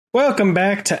Welcome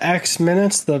back to X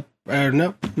Minutes.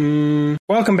 Welcome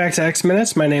back to X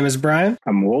Minutes. My name is Brian.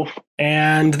 I'm Wolf.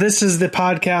 And this is the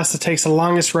podcast that takes the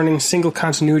longest running single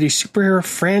continuity superhero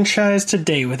franchise to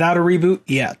date without a reboot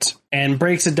yet, and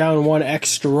breaks it down one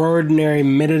extraordinary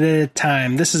minute at a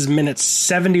time. This is minute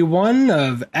 71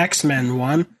 of X-Men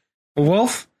 1.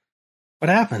 Wolf, what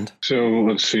happened? So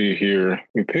let's see here.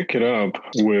 We pick it up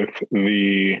with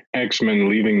the X-Men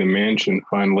leaving the mansion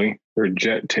finally. Their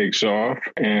jet takes off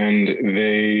and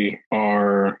they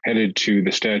are headed to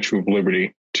the Statue of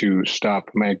Liberty to stop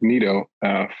Magneto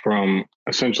from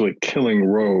essentially killing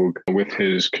Rogue with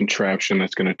his contraption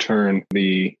that's going to turn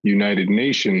the United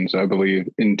Nations, I believe,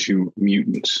 into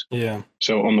mutants. Yeah.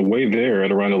 So on the way there,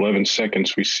 at around 11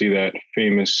 seconds, we see that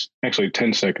famous, actually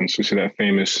 10 seconds, we see that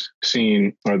famous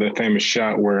scene, or that famous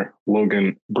shot where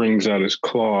Logan brings out his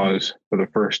claws for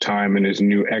the first time in his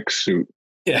new X suit.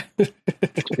 Yeah.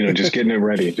 Just getting it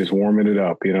ready, just warming it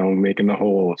up, making the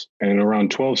holes. And around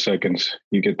 12 seconds,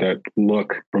 you get that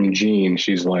look from Jean.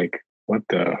 She's like, what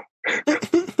the? She's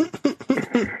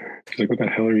like, what the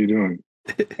hell are you doing?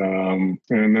 And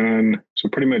then, so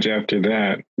pretty much after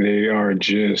that, they are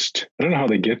just, I don't know how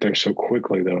they get there so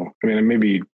quickly, though. I mean,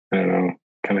 maybe, I don't know,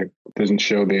 kind of doesn't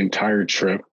show the entire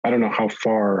trip. I don't know how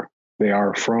far they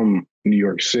are from New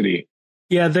York City.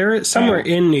 Yeah, they're somewhere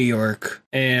in New York,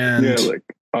 and yeah, like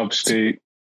upstate.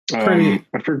 Pretty,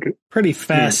 I forget. Pretty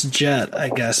fast jet, I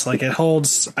guess. Like it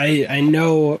holds. I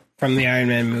know from the Iron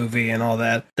Man movie and all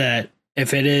that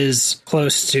if it is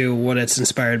close to what it's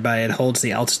inspired by, it holds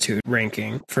the altitude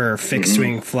ranking for fixed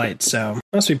wing flight. So it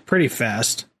must be pretty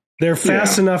fast. They're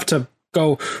fast enough to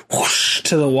go whoosh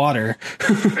to the water,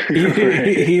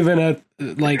 even at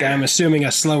like I'm assuming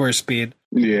a slower speed.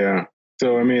 Yeah.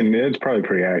 So, I mean, it's probably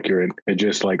pretty accurate. It's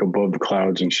just like above the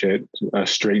clouds and shit, a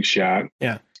straight shot.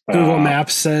 Yeah. Google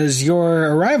Maps says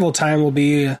your arrival time will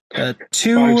be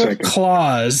 2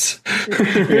 claws.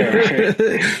 Yeah,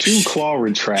 2 claw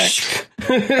retracts.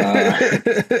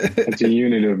 It's a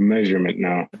unit of measurement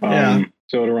now.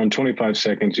 So at around 25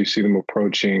 seconds, you see them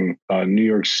approaching New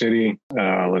York City.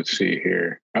 Let's see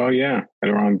here. Oh, yeah. At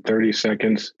around 30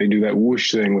 seconds, they do that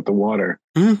whoosh thing with the water.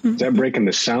 Is that breaking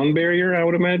the sound barrier, I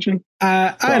would imagine?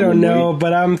 I don't know,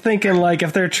 but I'm thinking like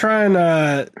if they're trying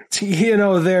to,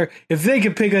 if they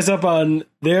could pick us up on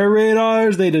their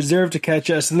radars, they deserve to catch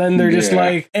us. And then they're just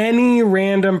like any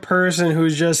random person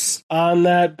who's just on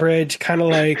that bridge, kind of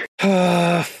like,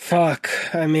 oh, fuck.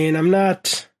 I mean, I'm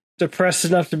not depressed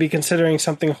enough to be considering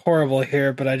something horrible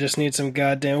here, but I just need some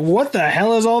goddamn, what the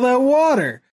hell is all that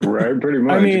water? Right, pretty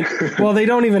much. I mean, well, they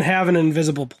don't even have an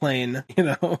invisible plane,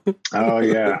 Oh,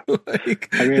 yeah.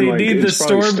 They need the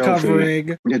storm stealthy.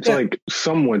 Covering. It's like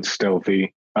somewhat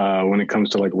stealthy when it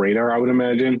comes to like radar, I would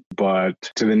imagine. But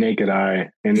to the naked eye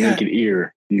and naked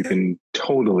ear, you can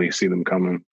totally see them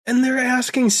coming. And they're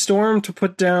asking Storm to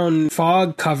put down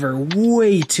fog cover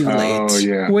way too late. Oh,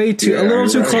 yeah. Way too, a little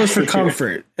too close for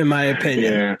comfort, in my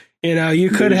opinion. Yeah.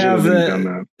 You could have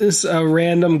a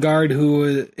random guard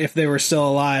who, if they were still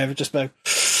alive, just like,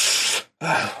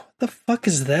 what the fuck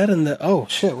is that? Oh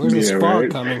shit, where's this fog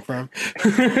coming from?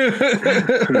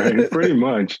 Right, pretty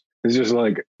much. It's just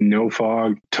like no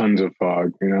fog, tons of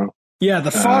fog, Yeah,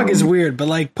 the fog is weird, but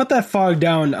like put that fog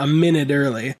down a minute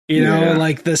early.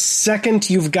 Like the second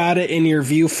you've got it in your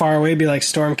view far away, be like,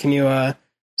 Storm, can you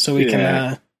so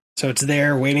it's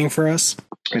there waiting for us?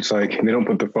 It's like they don't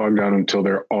put the fog down until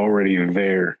they're already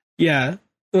there. Yeah.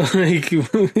 Like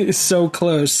so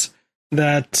close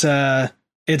that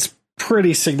it's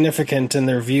pretty significant in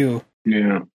their view.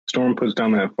 Yeah. Storm puts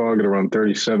down that fog at around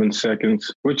 37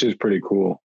 seconds, which is pretty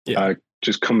cool. Yeah.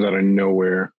 Just comes out of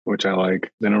nowhere, which I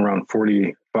like. Then around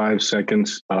 45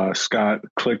 seconds, Scott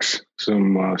clicks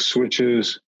some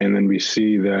switches, and then we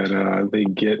see that they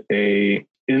get a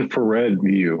infrared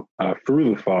view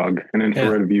through the fog, an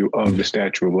infrared view of the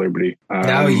Statue of Liberty.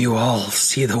 Now you all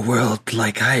see the world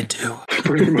like I do.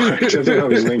 Pretty much. That's what I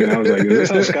was thinking. I was like, is this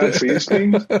how Scott sees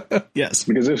things? Yes.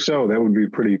 Because if so, that would be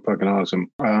pretty fucking awesome.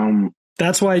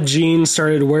 That's why Jean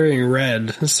started wearing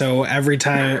red. So every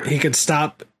time he could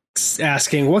stop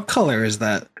asking, what color is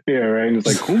that? Yeah, right. It's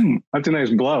like, that's a nice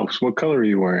blouse. What color are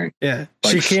you wearing? Yeah.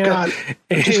 Like, she can't. Scott,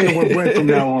 I'm just going to wear red from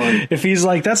now on. If he's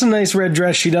like, that's a nice red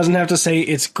dress, she doesn't have to say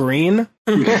it's green.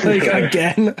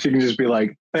 Again. She can just be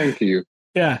like, thank you.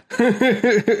 Yeah.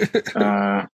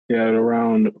 At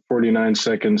around 49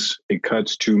 seconds, it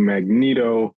cuts to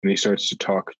Magneto, and he starts to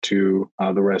talk to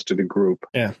the rest of the group.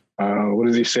 Yeah. What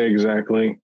does he say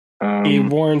exactly? He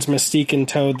warns Mystique and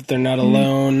Toad that they're not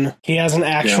alone. He has an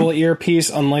actual earpiece,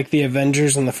 unlike the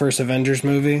Avengers in the first Avengers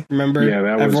movie. Remember? Yeah,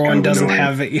 that was everyone kind of doesn't annoying.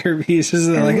 have earpieces.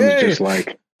 They're like, hey, just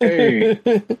like, Hey,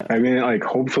 I mean, like,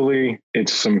 hopefully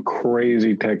it's some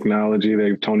crazy technology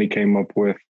that Tony came up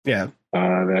with. Yeah.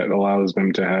 That allows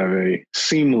them to have a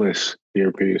seamless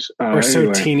earpiece. Or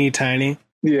so teeny tiny.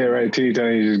 Yeah, right. Teeny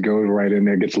tiny just goes right in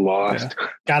there, gets lost. Yeah.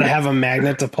 Gotta have a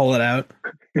magnet to pull it out.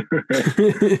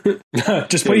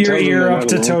 Just put your ear up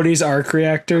to Tony's arc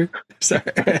reactor. Sorry.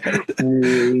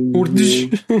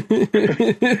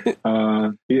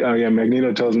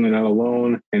 Magneto tells him they're not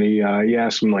alone, and he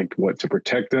asks him like what to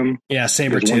protect him. Yeah,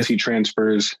 Sabretooth. Once he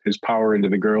transfers his power into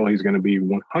the girl, he's going to be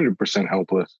 100%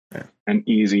 helpless and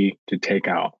easy to take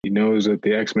out. He knows that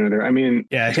the X-Men are there. I mean,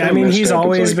 he's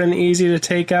always been easy to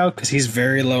take out because he's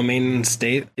very low maintenance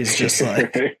state. He's just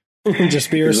like. Just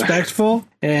be respectful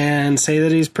and say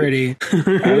that he's pretty.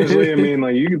 Honestly, I mean,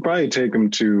 like, you could probably take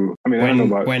him to, I don't know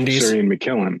about Wendy's. Siri and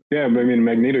McKillen. Yeah, but I mean,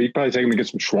 Magneto, you could probably take him to get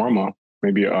some shawarma,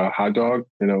 maybe a hot dog,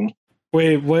 you know.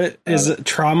 Wait, what is it?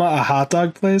 Trauma a hot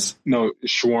dog place? No,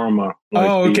 shawarma.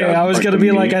 Okay. I was going to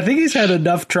be like, I think he's had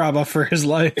enough trauma for his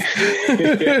life.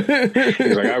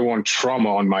 He's like, I want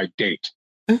trauma on my date.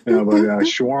 But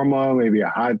shawarma, maybe a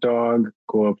hot dog,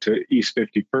 go up to East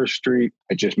 51st Street.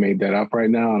 I just made that up right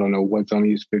now. I don't know what's on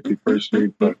East 51st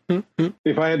Street, but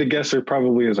if I had to guess, there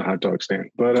probably is a hot dog stand.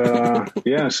 But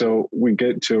so we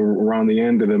get to around the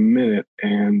end of the minute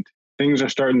and things are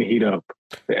starting to heat up.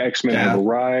 The X-Men have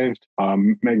arrived.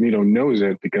 Magneto knows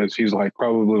it because he's like,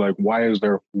 probably like, why is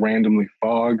there randomly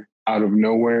fog out of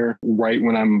nowhere right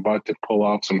when I'm about to pull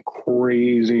off some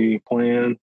crazy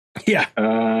plan? Yeah.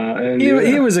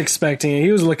 He was expecting it.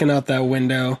 He was looking out that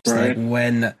window. It's right.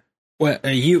 Like,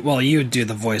 you do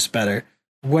the voice better.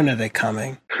 When are they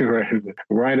coming?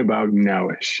 Right about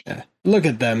nowish. Yeah. Look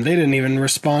at them. They didn't even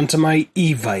respond to my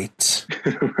Evite.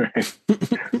 Right.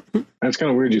 That's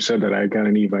kind of weird you said that. I got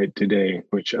an Evite today,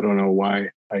 which I don't know why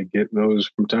I get those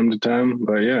from time to time,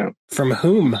 but yeah. From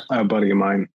whom? A buddy of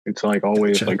mine. It's like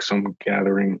always like some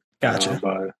gathering.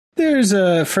 Gotcha. There's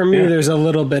there's a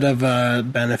little bit of a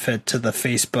benefit to the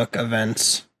Facebook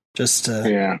events just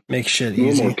to make shit easy. A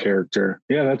little more character.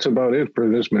 Yeah, that's about it for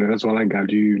this minute. That's all I got.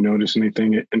 Do you notice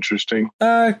anything interesting?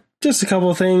 Just a couple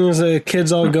of things. The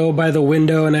kids all go by the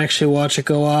window and actually watch it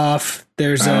go off.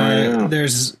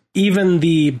 There's even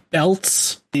the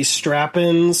belts, the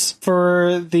strap-ins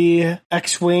for the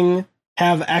X-Wing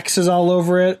have X's all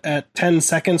over it at 10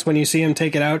 seconds when you see him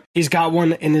take it out. He's got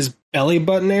one in his belly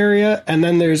button area, and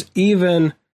then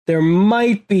there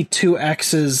might be 2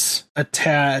 X's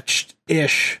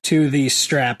attached-ish to the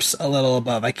straps a little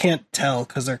above. I can't tell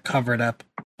because they're covered up.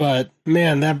 But,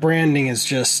 man, that branding is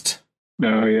just...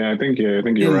 Oh, yeah, I think you're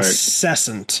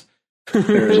incessant.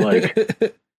 There's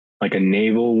like a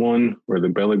navel one where the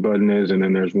belly button is, and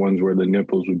then there's ones where the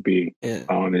nipples would be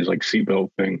on his like seatbelt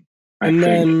thing. I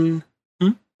think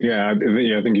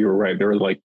you were right. There were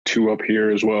like 2 up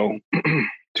here as well.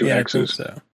 2 X's. I think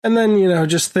so. And then,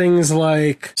 just things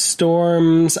like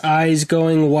Storm's eyes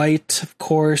going white, of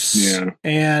course. Yeah.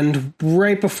 And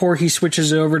right before he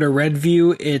switches over to red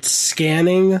view, it's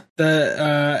scanning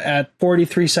at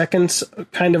 43 seconds,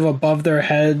 kind of above their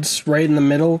heads, right in the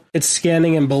middle. It's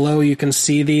scanning, and below you can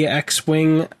see the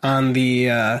X-Wing on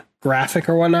the graphic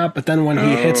or whatnot. But then when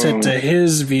he hits it to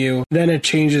his view, then it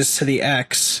changes to the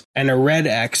X and a red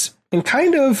X. And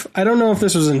kind of, I don't know if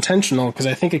this was intentional because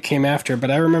I think it came after, but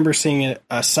I remember seeing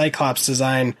a Cyclops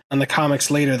design on the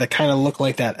comics later that kind of looked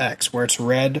like that X, where it's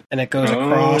red and it goes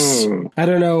across. I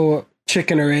don't know,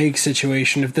 chicken or egg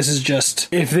situation, if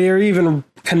they're even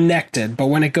connected, but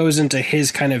when it goes into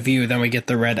his kind of view, then we get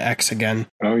the red X again.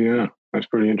 Oh, yeah. That's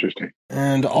pretty interesting.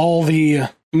 And all the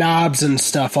knobs and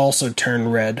stuff also turn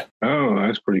red. Oh,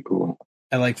 that's pretty cool.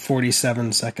 At like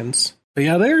 47 seconds. But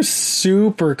yeah, they're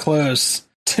super close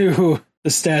to the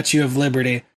Statue of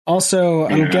Liberty. Also,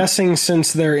 I'm guessing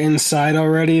since they're inside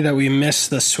already that we missed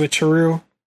the switcheroo.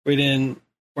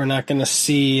 We're not going to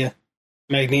see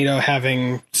Magneto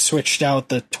having switched out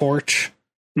the torch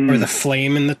or the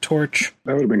flame in the torch.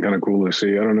 That would have been kind of cool to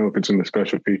see. I don't know if it's in the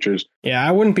special features. Yeah,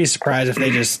 I wouldn't be surprised if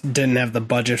they just didn't have the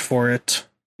budget for it.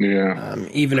 Yeah.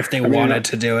 Even if they wanted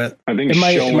to do it. I think it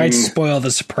might spoil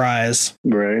the surprise.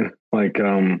 Right. Like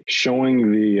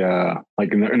showing the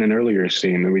in an earlier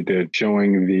scene that we did,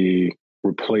 showing the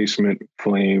replacement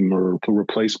flame or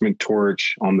replacement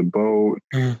torch on the boat,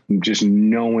 just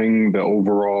knowing the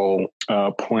overall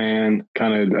plan.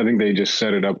 Kind of, I think they just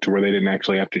set it up to where they didn't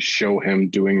actually have to show him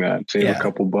doing that. Save a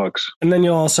couple bucks. And then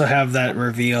you'll also have that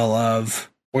reveal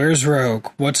of where's Rogue?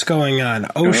 What's going on?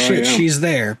 Oh shit, she's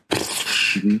there.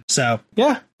 So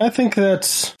yeah, I think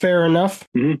that's fair enough.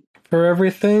 For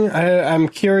everything. I'm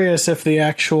curious if the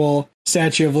actual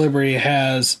Statue of Liberty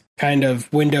has kind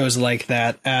of windows like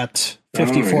that at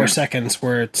 54 seconds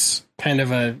where it's kind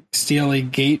of a steely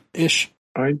gate-ish?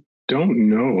 I don't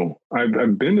know.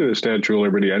 I've been to the Statue of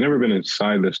Liberty. I've never been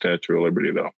inside the Statue of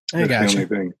Liberty, though. I That's gotcha.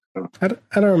 the only thing. So.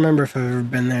 I don't remember if I've ever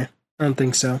been there. I don't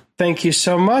think so. Thank you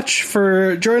so much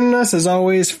for joining us. As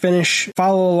always,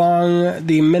 follow along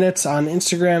the minutes on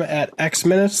Instagram at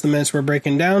xminutes, the minutes we're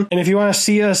breaking down. And if you want to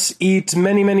see us eat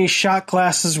many, many shot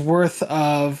glasses worth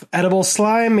of edible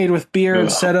slime made with beer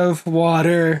instead of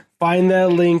water, find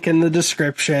that link in the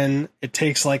description. It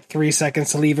takes like 3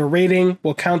 seconds to leave a rating.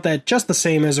 We'll count that just the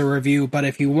same as a review. But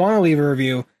if you want to leave a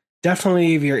review, definitely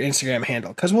leave your Instagram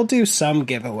handle, because we'll do some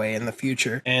giveaway in the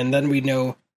future. And then we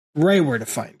know right where to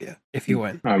find you if you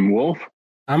win. I'm Wolf.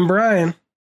 I'm Brian.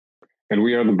 And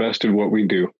we are the best at what we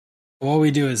do. What we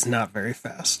do is not very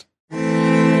fast.